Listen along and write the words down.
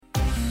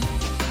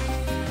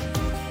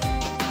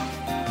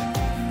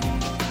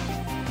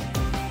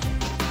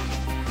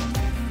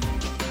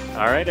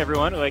All right,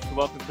 everyone. I'd like to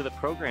welcome to the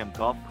program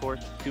golf course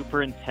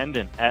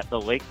superintendent at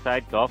the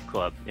Lakeside Golf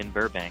Club in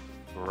Burbank,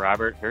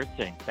 Robert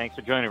Hertzing. Thanks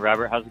for joining,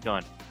 Robert. How's it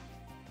going?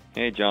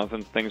 Hey,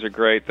 Jonathan. Things are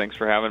great. Thanks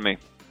for having me.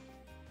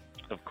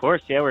 Of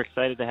course, yeah, we're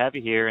excited to have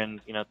you here. And,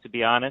 to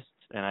be honest,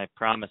 and I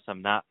promise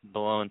I'm not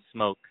blowing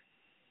smoke,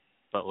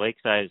 but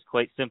Lakeside is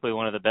quite simply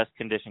one of the best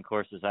conditioned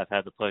courses I've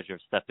had the pleasure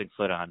of stepping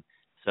foot on.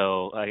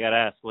 So I got to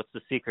ask, what's the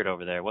secret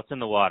over there? What's in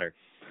the water?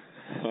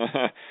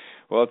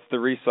 Well, it's the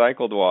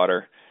recycled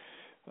water.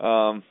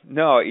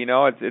 No,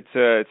 it's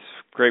a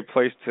great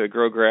place to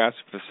grow grass.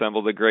 We've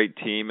assembled a great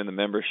team, and the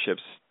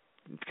membership's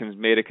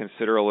made a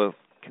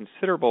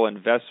considerable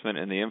investment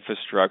in the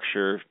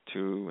infrastructure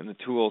and the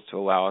tools to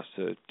allow us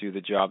to do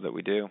the job that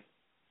we do.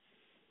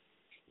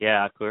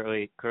 Yeah,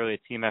 clearly a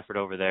team effort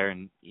over there.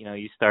 And,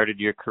 you started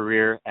your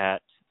career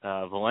at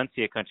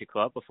Valencia Country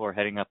Club before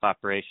heading up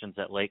operations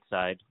at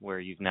Lakeside, where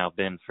you've now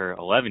been for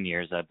 11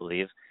 years, I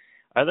believe.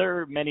 Are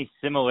there many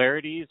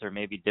similarities or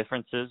maybe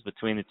differences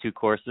between the two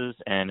courses?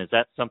 And is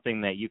that something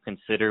that you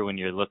consider when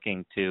you're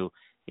looking to,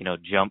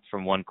 jump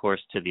from one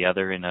course to the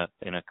other in a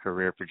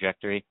career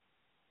trajectory?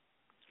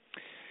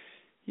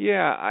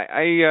 Yeah,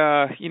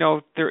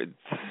 there are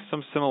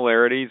some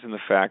similarities in the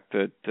fact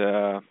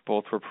that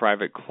both were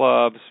private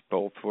clubs,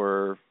 both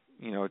were,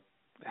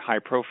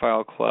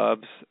 high-profile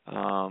clubs.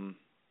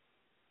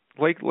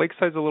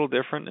 Lakeside's a little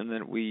different in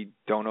that we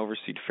don't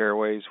overseed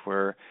fairways,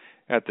 where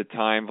at the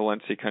time,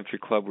 Valencia Country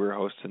Club, we were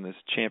hosting this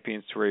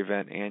Champions Tour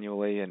event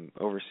annually and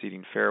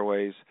overseeding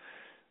fairways.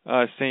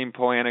 Same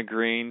Poana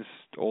greens,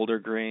 older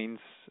greens.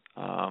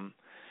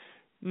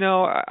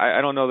 No,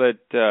 I don't know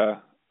that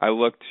I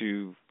look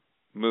to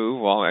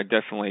move. Well, I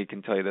definitely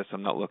can tell you this.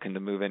 I'm not looking to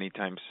move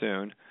anytime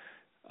soon.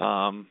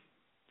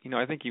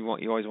 I think you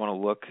always want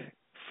to look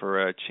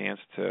for a chance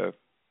to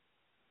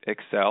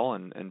excel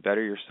and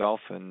better yourself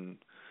and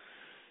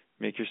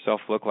make yourself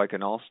look like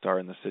an all-star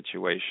in the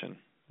situation.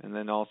 And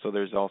then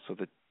there's also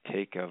the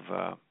take of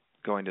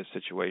going to a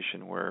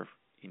situation where,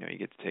 you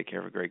get to take care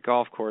of a great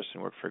golf course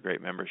and work for a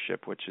great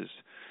membership, which is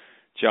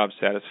job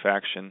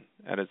satisfaction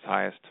at its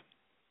highest.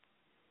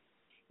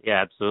 Yeah,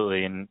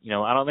 absolutely. And,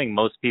 I don't think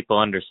most people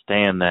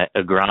understand that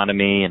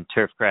agronomy and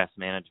turf grass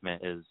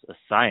management is a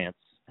science,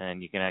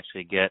 and you can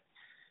actually get,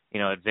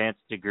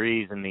 advanced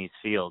degrees in these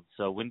fields.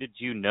 So when did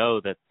you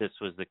know that this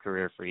was the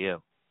career for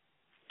you?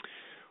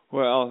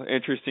 Well,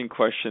 interesting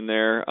question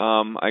there.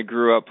 I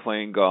grew up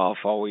playing golf,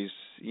 always,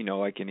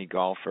 like any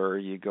golfer,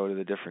 you go to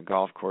the different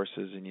golf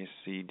courses and you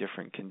see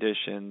different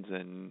conditions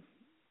and,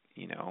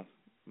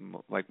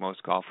 like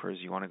most golfers,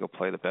 you want to go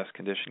play the best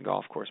conditioned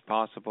golf course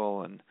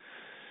possible. And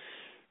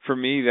for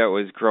me, that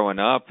was growing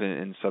up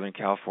in Southern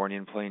California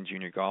and playing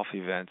junior golf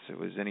events. It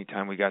was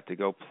anytime we got to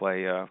go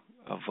play a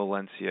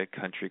Valencia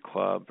Country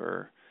Club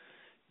or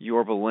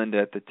Yorba Linda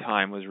at the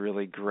time was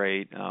really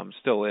great.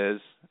 Still is.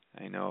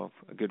 I know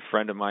a good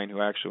friend of mine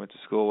who actually went to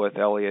school with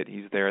Elliot.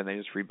 He's there, and they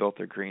just rebuilt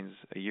their greens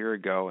a year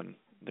ago, and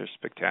they're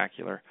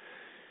spectacular.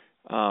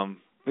 But,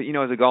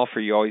 as a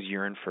golfer, you always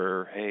yearn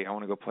for, hey, I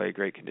want to go play a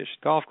great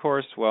conditioned golf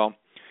course. Well,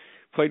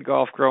 played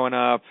golf growing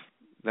up.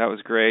 That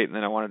was great. And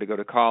then I wanted to go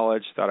to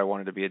college, thought I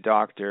wanted to be a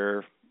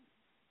doctor,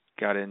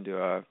 got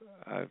into a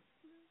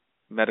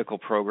medical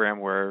program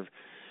where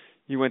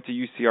you went to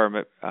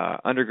UCR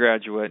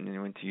undergraduate and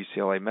you went to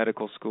UCLA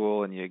medical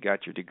school and you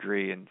got your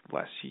degree in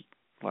less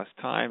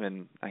time.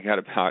 And I got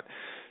about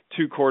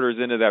 2 quarters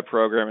into that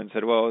program and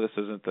said, well, this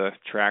isn't the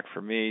track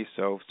for me.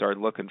 So started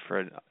looking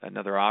for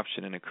another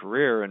option in a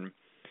career. And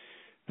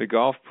the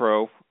golf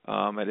pro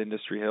at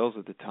Industry Hills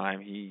at the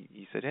time,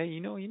 he said, hey, you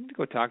need to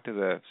go talk to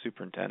the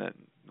superintendent.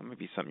 That might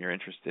be something you're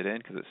interested in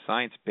because it's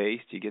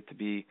science-based. You get to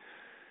be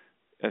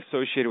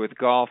associated with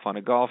golf on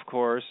a golf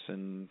course.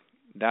 And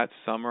that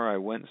summer, I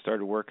went and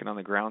started working on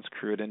the grounds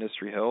crew at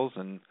Industry Hills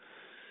and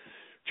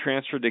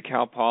transferred to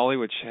Cal Poly,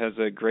 which has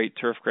a great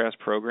turf grass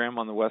program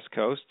on the West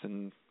Coast,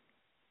 and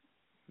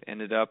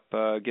ended up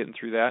getting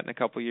through that in a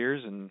couple of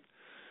years. And,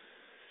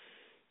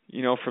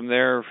 from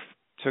there,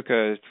 took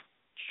a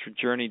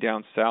journey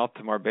down south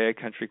to Marbella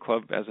Country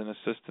Club as an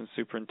assistant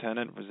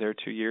superintendent, was there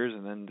 2 years,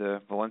 and then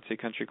to Valencia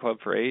Country Club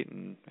for 8.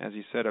 And as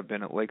you said, I've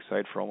been at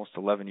Lakeside for almost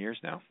 11 years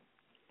now.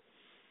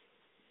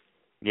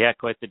 Yeah,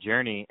 quite the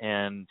journey.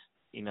 And,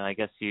 I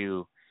guess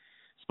you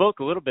spoke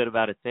a little bit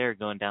about it there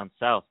going down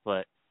south,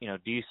 but,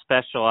 do you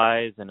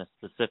specialize in a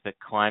specific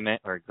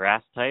climate or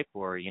grass type,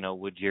 or,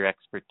 would your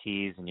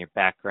expertise and your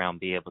background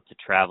be able to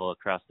travel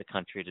across the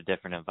country to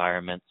different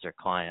environments or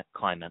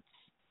climates?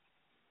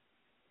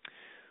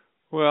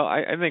 Well,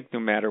 I think no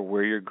matter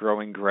where you're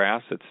growing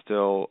grass, it's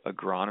still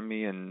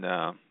agronomy and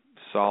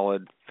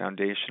solid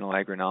foundational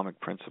agronomic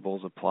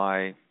principles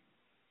apply.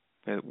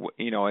 It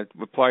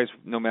applies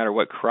no matter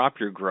what crop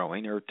you're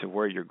growing or to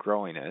where you're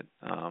growing it.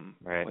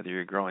 Right. Whether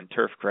you're growing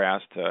turf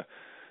grass to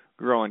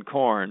growing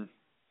corn,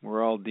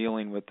 we're all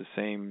dealing with the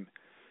same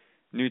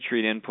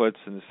nutrient inputs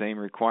and the same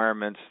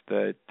requirements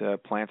that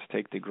plants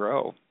take to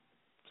grow.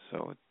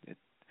 So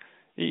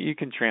you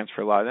can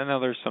transfer a lot. I know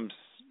there's some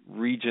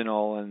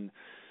regional and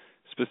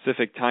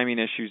specific timing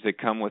issues that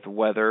come with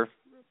weather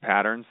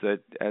patterns that,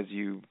 as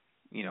you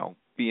know,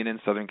 being in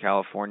Southern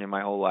California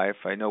my whole life,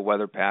 I know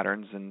weather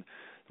patterns and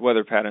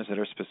weather patterns that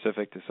are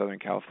specific to Southern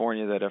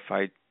California, that if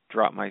I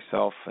drop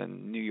myself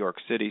in New York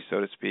City, so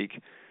to speak,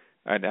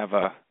 I'd have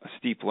a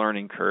steep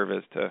learning curve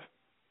as to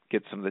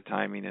get some of the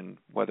timing and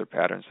weather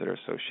patterns that are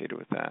associated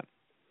with that.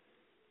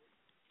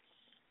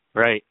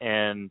 Right.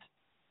 And,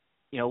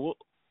 you know,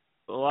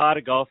 a lot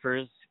of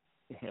golfers,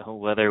 you know,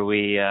 whether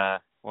we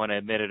want to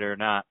admit it or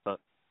not, but,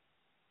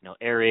 you know,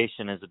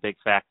 aeration is a big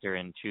factor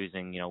in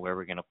choosing, you know, where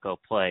we're going to go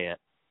play at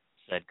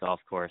said golf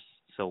course.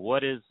 So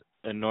what is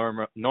a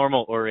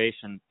normal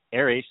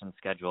aeration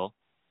schedule,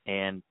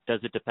 and does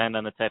it depend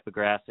on the type of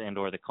grass and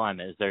or the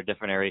climate? Is there a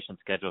different aeration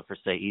schedule for,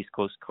 say, East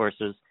Coast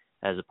courses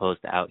as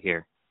opposed to out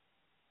here?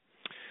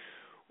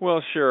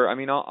 Well, sure. I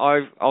mean,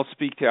 I'll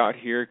speak to out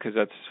here because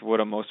that's what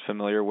I'm most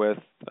familiar with.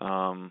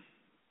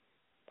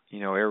 You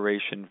know,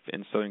 aeration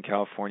in Southern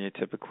California,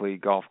 typically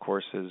golf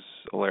courses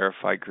will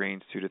aerify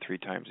greens 2 to 3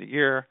 times a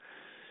year,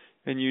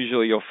 and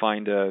usually you'll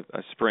find a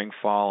spring,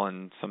 fall,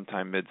 and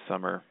sometime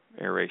midsummer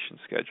aeration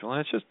schedule.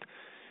 And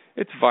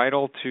it's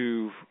vital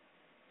to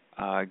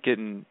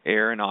getting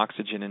air and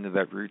oxygen into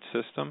that root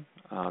system.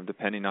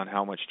 Depending on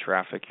how much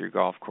traffic your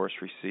golf course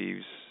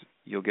receives,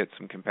 you'll get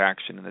some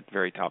compaction in the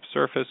very top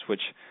surface,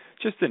 which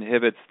just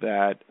inhibits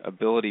that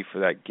ability for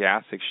that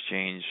gas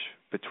exchange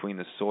between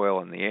the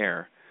soil and the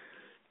air.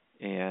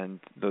 And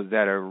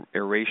that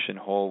aeration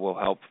hole will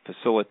help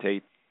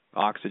facilitate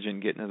oxygen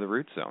getting into the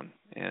root zone.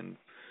 And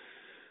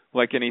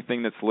like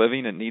anything that's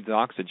living, it needs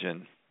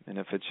oxygen. And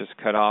if it's just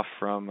cut off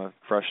from a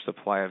fresh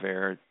supply of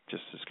air, it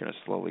just is going to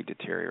slowly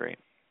deteriorate.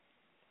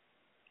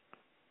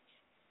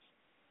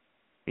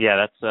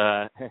 Yeah,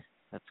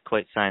 that's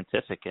quite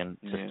scientific and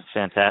just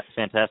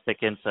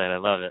fantastic insight. I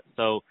love it.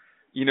 So,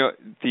 you know,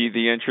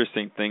 the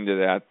interesting thing to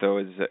that though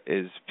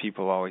is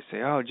people always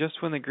say, "Oh,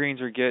 just when the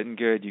greens are getting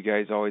good, you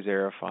guys always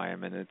aerify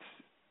them." And it's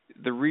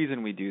the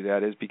reason we do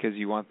that is because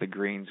you want the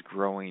greens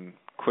growing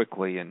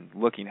quickly and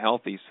looking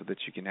healthy so that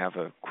you can have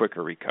a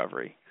quicker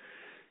recovery.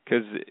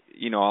 Because,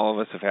 you know, all of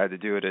us have had to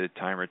do it at a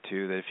time or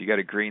two, that if you got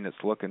a green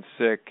that's looking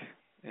sick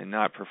and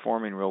not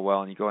performing real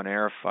well and you go and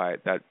aerify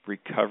it, that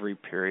recovery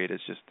period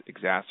is just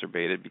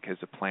exacerbated because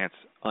the plant's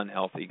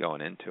unhealthy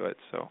going into it.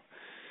 So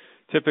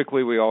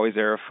typically we always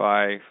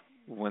aerify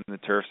when the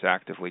turf's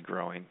actively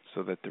growing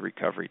so that the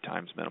recovery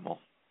time's minimal.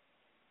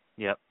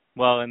 Yep.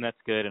 Well, and that's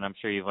good, and I'm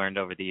sure you've learned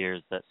over the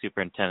years that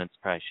superintendents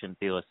probably shouldn't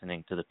be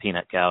listening to the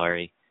peanut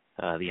gallery,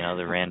 you know,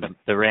 the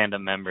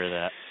random member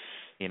that,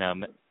 you know,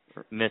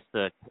 missed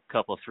a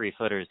couple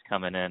 3-footers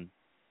coming in.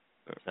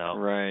 So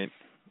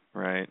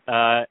Right.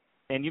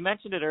 And you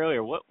mentioned it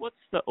earlier. What's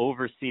the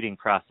overseeding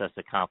process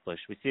accomplish?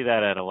 We see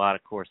that at a lot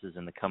of courses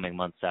in the coming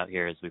months out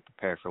here as we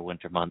prepare for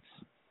winter months.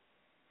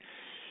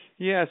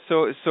 Yeah,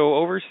 so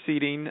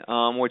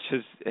overseeding, which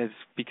has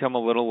become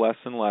a little less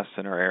and less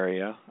in our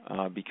area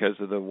because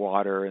of the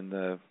water and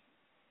the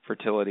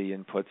fertility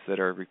inputs that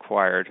are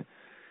required.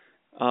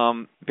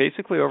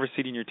 Basically,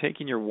 overseeding, you're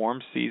taking your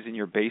warm season,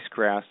 your base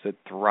grass that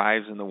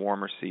thrives in the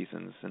warmer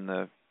seasons, in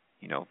the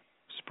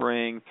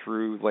spring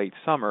through late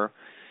summer,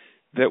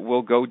 that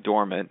will go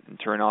dormant and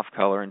turn off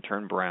color and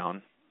turn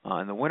brown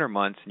in the winter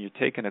months, and you're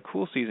taking a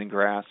cool season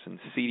grass and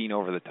seeding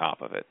over the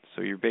top of it.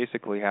 So you're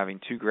basically having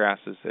two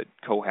grasses that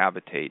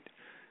cohabitate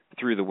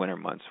through the winter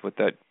months. What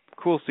that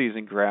cool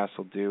season grass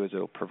will do is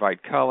it'll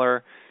provide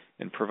color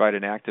and provide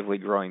an actively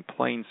growing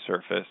plain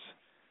surface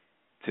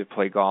to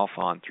play golf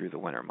on through the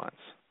winter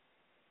months.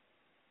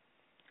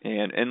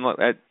 And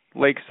at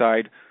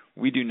Lakeside,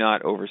 we do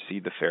not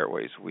overseed the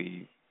fairways.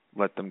 We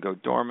let them go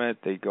dormant.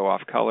 They go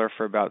off color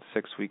for about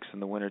 6 weeks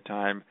in the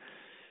wintertime.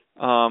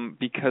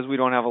 Because we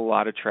don't have a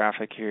lot of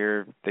traffic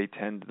here,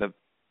 the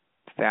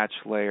thatch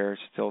layer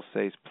still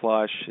stays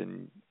plush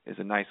and is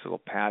a nice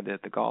little pad to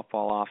hit the golf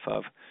ball off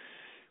of.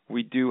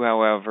 We do,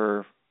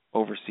 however,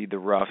 overseed the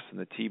roughs and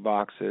the tee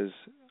boxes.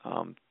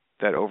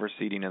 That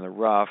overseeding in the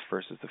rough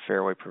versus the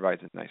fairway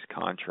provides a nice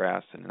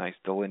contrast and a nice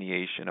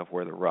delineation of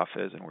where the rough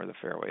is and where the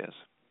fairway is.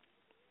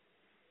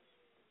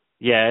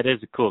 Yeah, it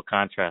is a cool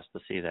contrast to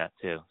see that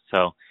too.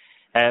 So,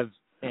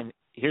 and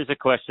here's a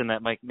question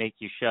that might make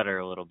you shudder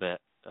a little bit.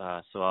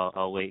 So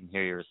I'll wait and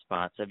hear your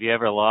response. Have you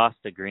ever lost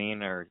a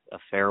green or a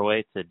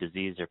fairway to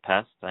disease or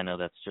pest? I know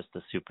that's just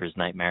a super's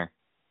nightmare.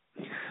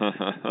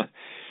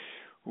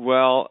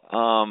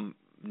 Well,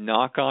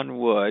 knock on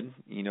wood,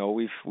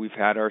 we've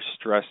had our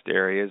stressed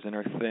areas and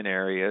our thin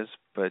areas,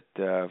 but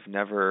I've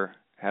never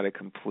had a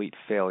complete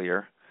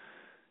failure.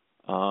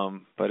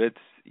 But it's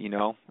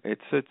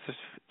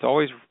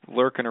always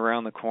lurking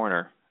around the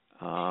corner.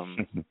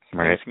 Right.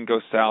 Things can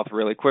go south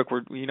really quick.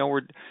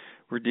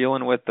 We're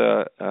dealing with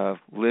a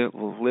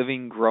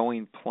living,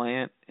 growing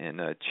plant and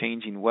a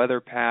changing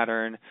weather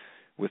pattern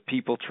with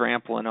people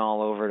trampling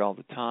all over it all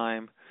the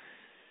time.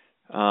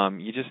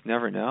 You just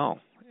never know.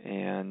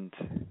 And,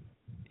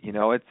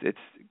 it's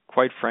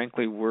quite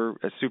frankly,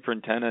 as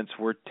superintendents,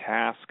 we're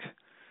tasked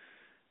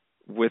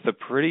with a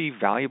pretty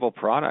valuable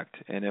product.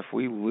 And if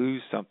we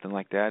lose something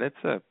like that,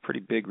 it's a pretty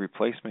big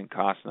replacement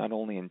cost, not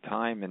only in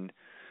time and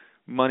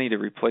money to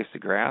replace the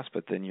grass,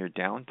 but then your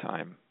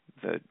downtime,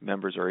 the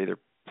members are either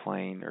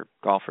playing or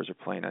golfers are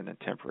playing on a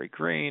temporary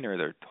green or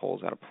their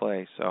holes out of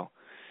play. So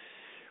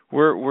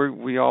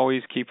we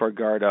always keep our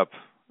guard up,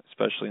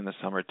 especially in the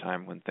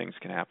summertime when things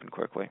can happen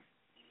quickly.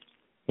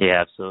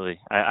 Yeah, absolutely.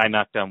 I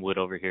knocked on wood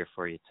over here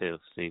for you too.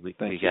 See, we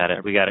got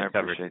it. We got it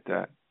covered.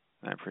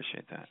 I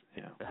appreciate that.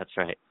 Yeah, that's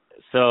right.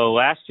 So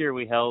last year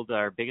we held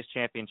our biggest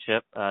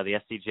championship, the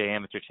SCJ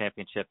Amateur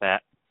Championship,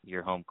 at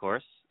your home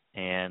course,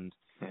 and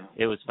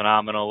it was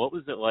phenomenal. What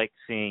was it like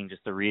seeing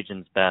just the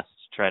region's best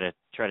try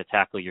to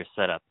tackle your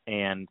setup?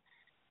 And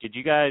did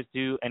you guys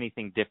do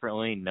anything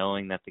differently,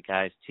 knowing that the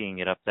guys teeing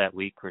it up that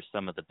week were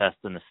some of the best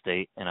in the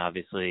state? And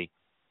obviously,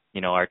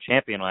 our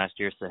champion last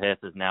year,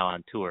 Sahith, is now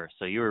on tour.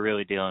 So you were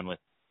really dealing with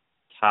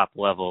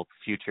top-level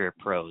future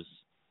pros.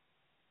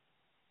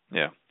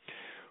 Yeah.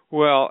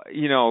 Well,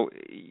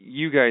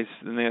 you guys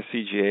in the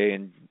SCGA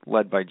and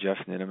led by Jeff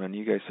Nineman,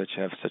 you guys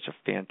have such a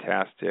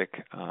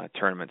fantastic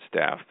tournament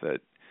staff that,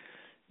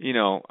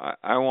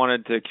 I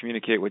wanted to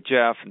communicate with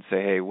Jeff and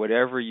say, hey,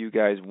 whatever you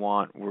guys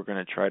want, we're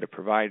going to try to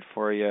provide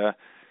for you. I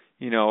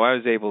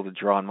was able to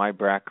draw on my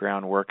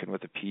background working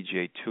with the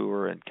PGA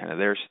Tour and kind of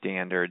their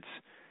standards.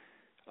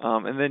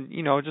 And then,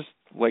 just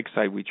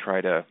Lakeside, we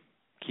try to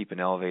keep an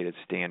elevated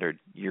standard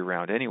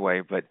year-round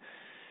anyway. But,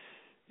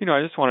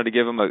 I just wanted to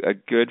give them a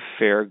good,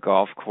 fair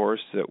golf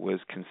course that was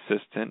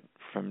consistent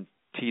from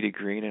tee to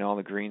green, and all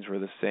the greens were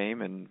the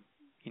same. And,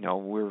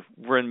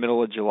 we're in the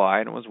middle of July,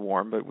 and it was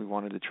warm, but we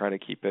wanted to try to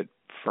keep it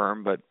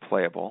firm but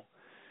playable.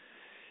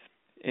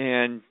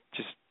 And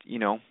just,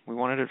 we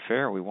wanted it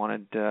fair. We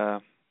wanted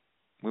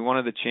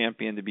the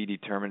champion to be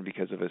determined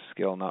because of his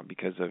skill, not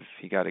because of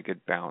he got a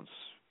good bounce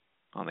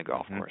on the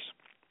golf course.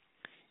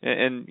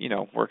 And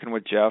working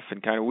with Jeff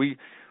and kind of we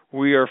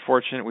are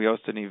fortunate. We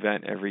host an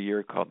event every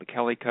year called the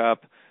Kelly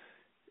Cup.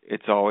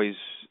 It's always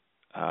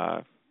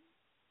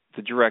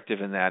the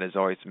directive in that is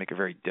always to make a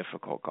very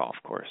difficult golf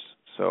course.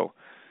 So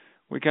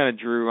we kind of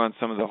drew on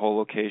some of the whole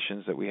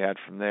locations that we had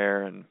from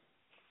there, and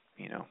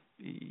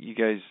you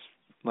guys,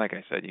 like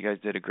I said, you guys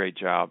did a great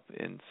job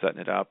in setting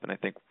it up, and I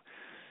think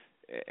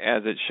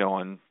as it's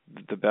showing,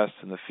 the best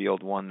in the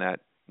field won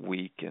that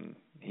week, and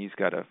he's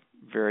got a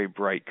very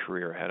bright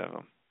career ahead of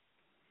him.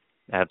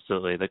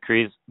 Absolutely,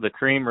 the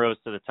cream rose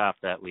to the top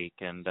that week,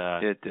 and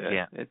it did.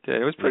 Yeah. It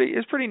did. It was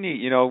pretty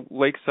neat.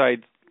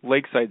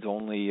 Lakeside's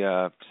only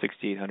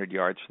 6,800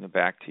 yards from the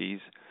back tees,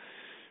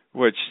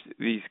 which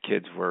these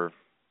kids were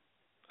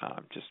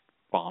just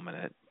bombing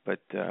it. But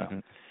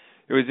it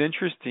was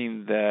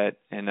interesting that,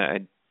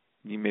 and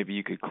maybe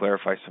you could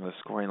clarify some of the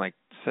scoring. Like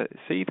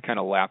Saeed kind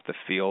of lapped the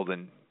field,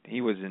 and he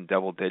was in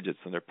double digits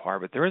under par,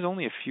 but there was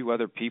only a few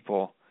other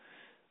people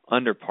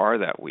under par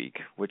that week,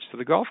 so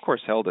the golf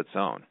course held its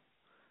own,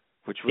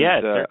 which was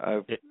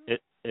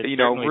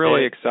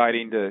really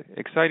exciting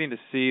to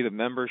see. The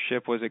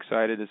membership was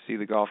excited to see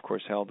the golf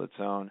course held its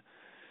own,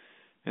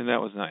 and that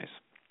was nice.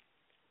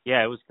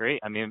 Yeah, it was great.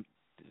 I mean,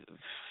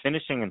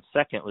 finishing in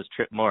second was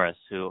Trip Morris,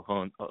 who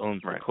owns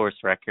the course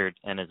record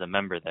and is a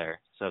member there.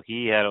 So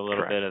he had a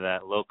little bit of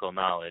that local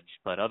knowledge,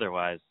 but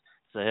otherwise,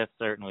 Sahith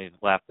certainly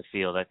lapped the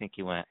field. I think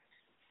he went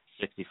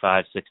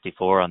 65,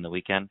 64 on the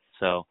weekend.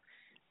 So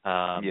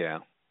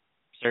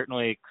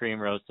certainly cream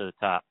rose to the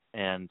top.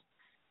 And,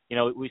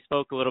 we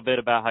spoke a little bit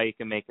about how you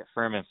can make it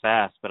firm and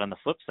fast, but on the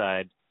flip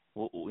side,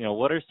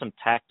 what are some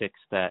tactics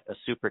that a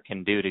super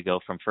can do to go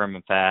from firm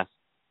and fast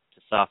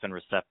to soft and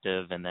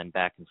receptive and then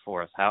back and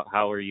forth?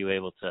 How are you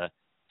able to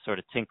sort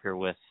of tinker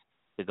with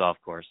the golf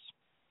course?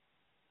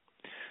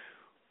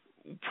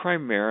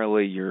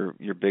 Primarily,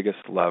 your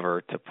biggest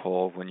lever to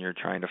pull when you're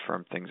trying to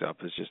firm things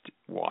up is just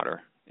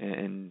water,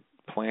 and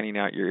planning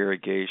out your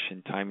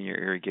irrigation, timing your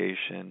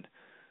irrigation,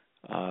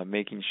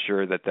 making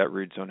sure that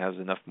root zone has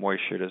enough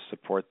moisture to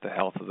support the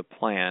health of the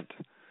plant,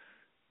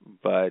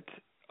 but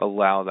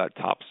allow that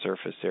top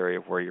surface area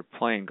where you're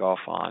playing golf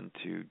on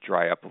to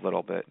dry up a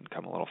little bit and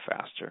come a little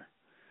faster.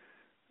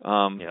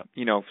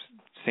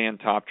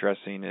 Sand top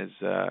dressing is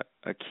a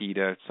key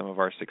to some of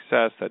our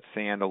success. That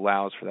sand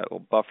allows for that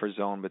little buffer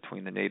zone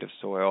between the native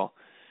soil,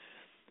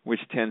 which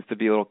tends to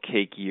be a little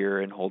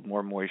cakier and hold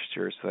more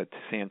moisture. So that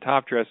sand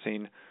top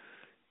dressing,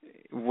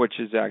 which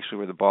is actually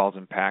where the ball's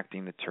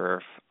impacting the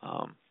turf,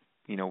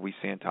 we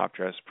sand top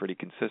dress pretty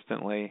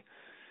consistently,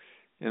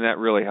 and that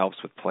really helps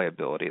with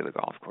playability of the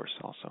golf course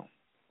also.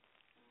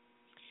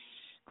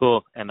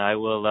 Cool. And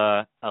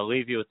I'll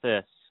leave you with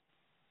this.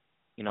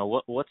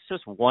 What's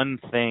just one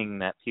thing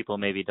that people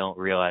maybe don't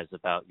realize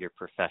about your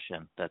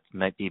profession that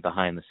might be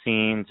behind the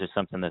scenes, or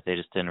something that they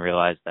just didn't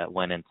realize that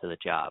went into the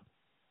job?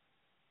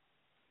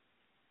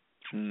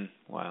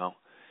 Wow.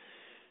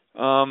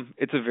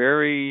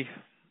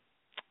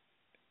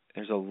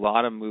 There's a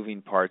lot of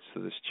moving parts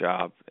to this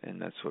job, and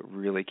that's what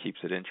really keeps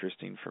it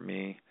interesting for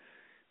me.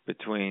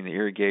 Between the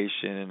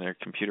irrigation and their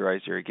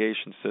computerized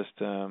irrigation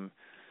system,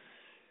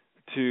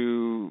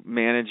 to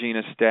managing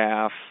a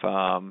staff,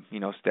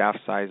 staff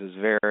sizes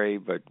vary,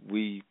 but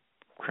we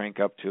crank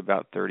up to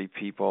about 30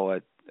 people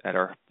at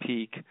our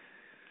peak.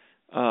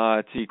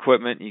 It's the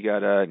equipment. You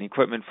got an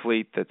equipment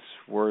fleet that's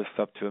worth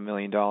up to $1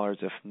 million,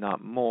 if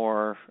not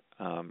more.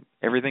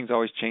 Everything's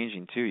always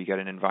changing too. You got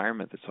an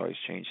environment that's always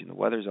changing. The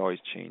weather's always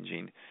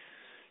changing.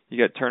 You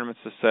got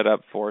tournaments to set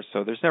up for,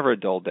 so there's never a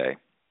dull day,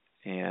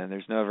 and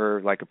there's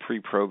never like a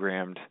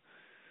pre-programmed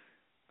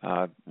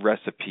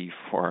recipe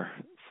for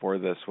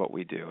this. What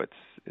we do,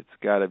 it's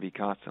got to be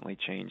constantly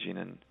changing,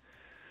 and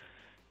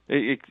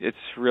it's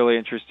really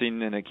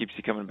interesting, and it keeps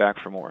you coming back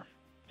for more.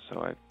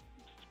 So it's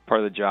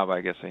part of the job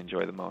I guess I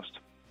enjoy the most.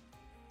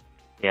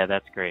 Yeah,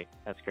 that's great.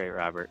 That's great,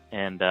 Robert.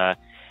 And I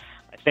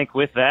think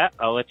with that,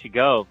 I'll let you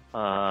go.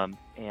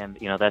 And,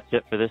 that's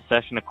it for this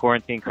session of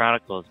Quarantine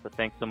Chronicles. But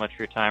thanks so much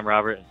for your time,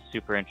 Robert. It's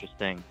super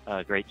interesting.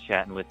 Great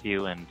chatting with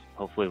you, and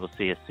hopefully we'll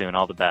see you soon.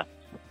 All the best.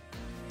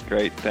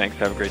 Great. Thanks.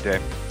 Have a great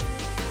day.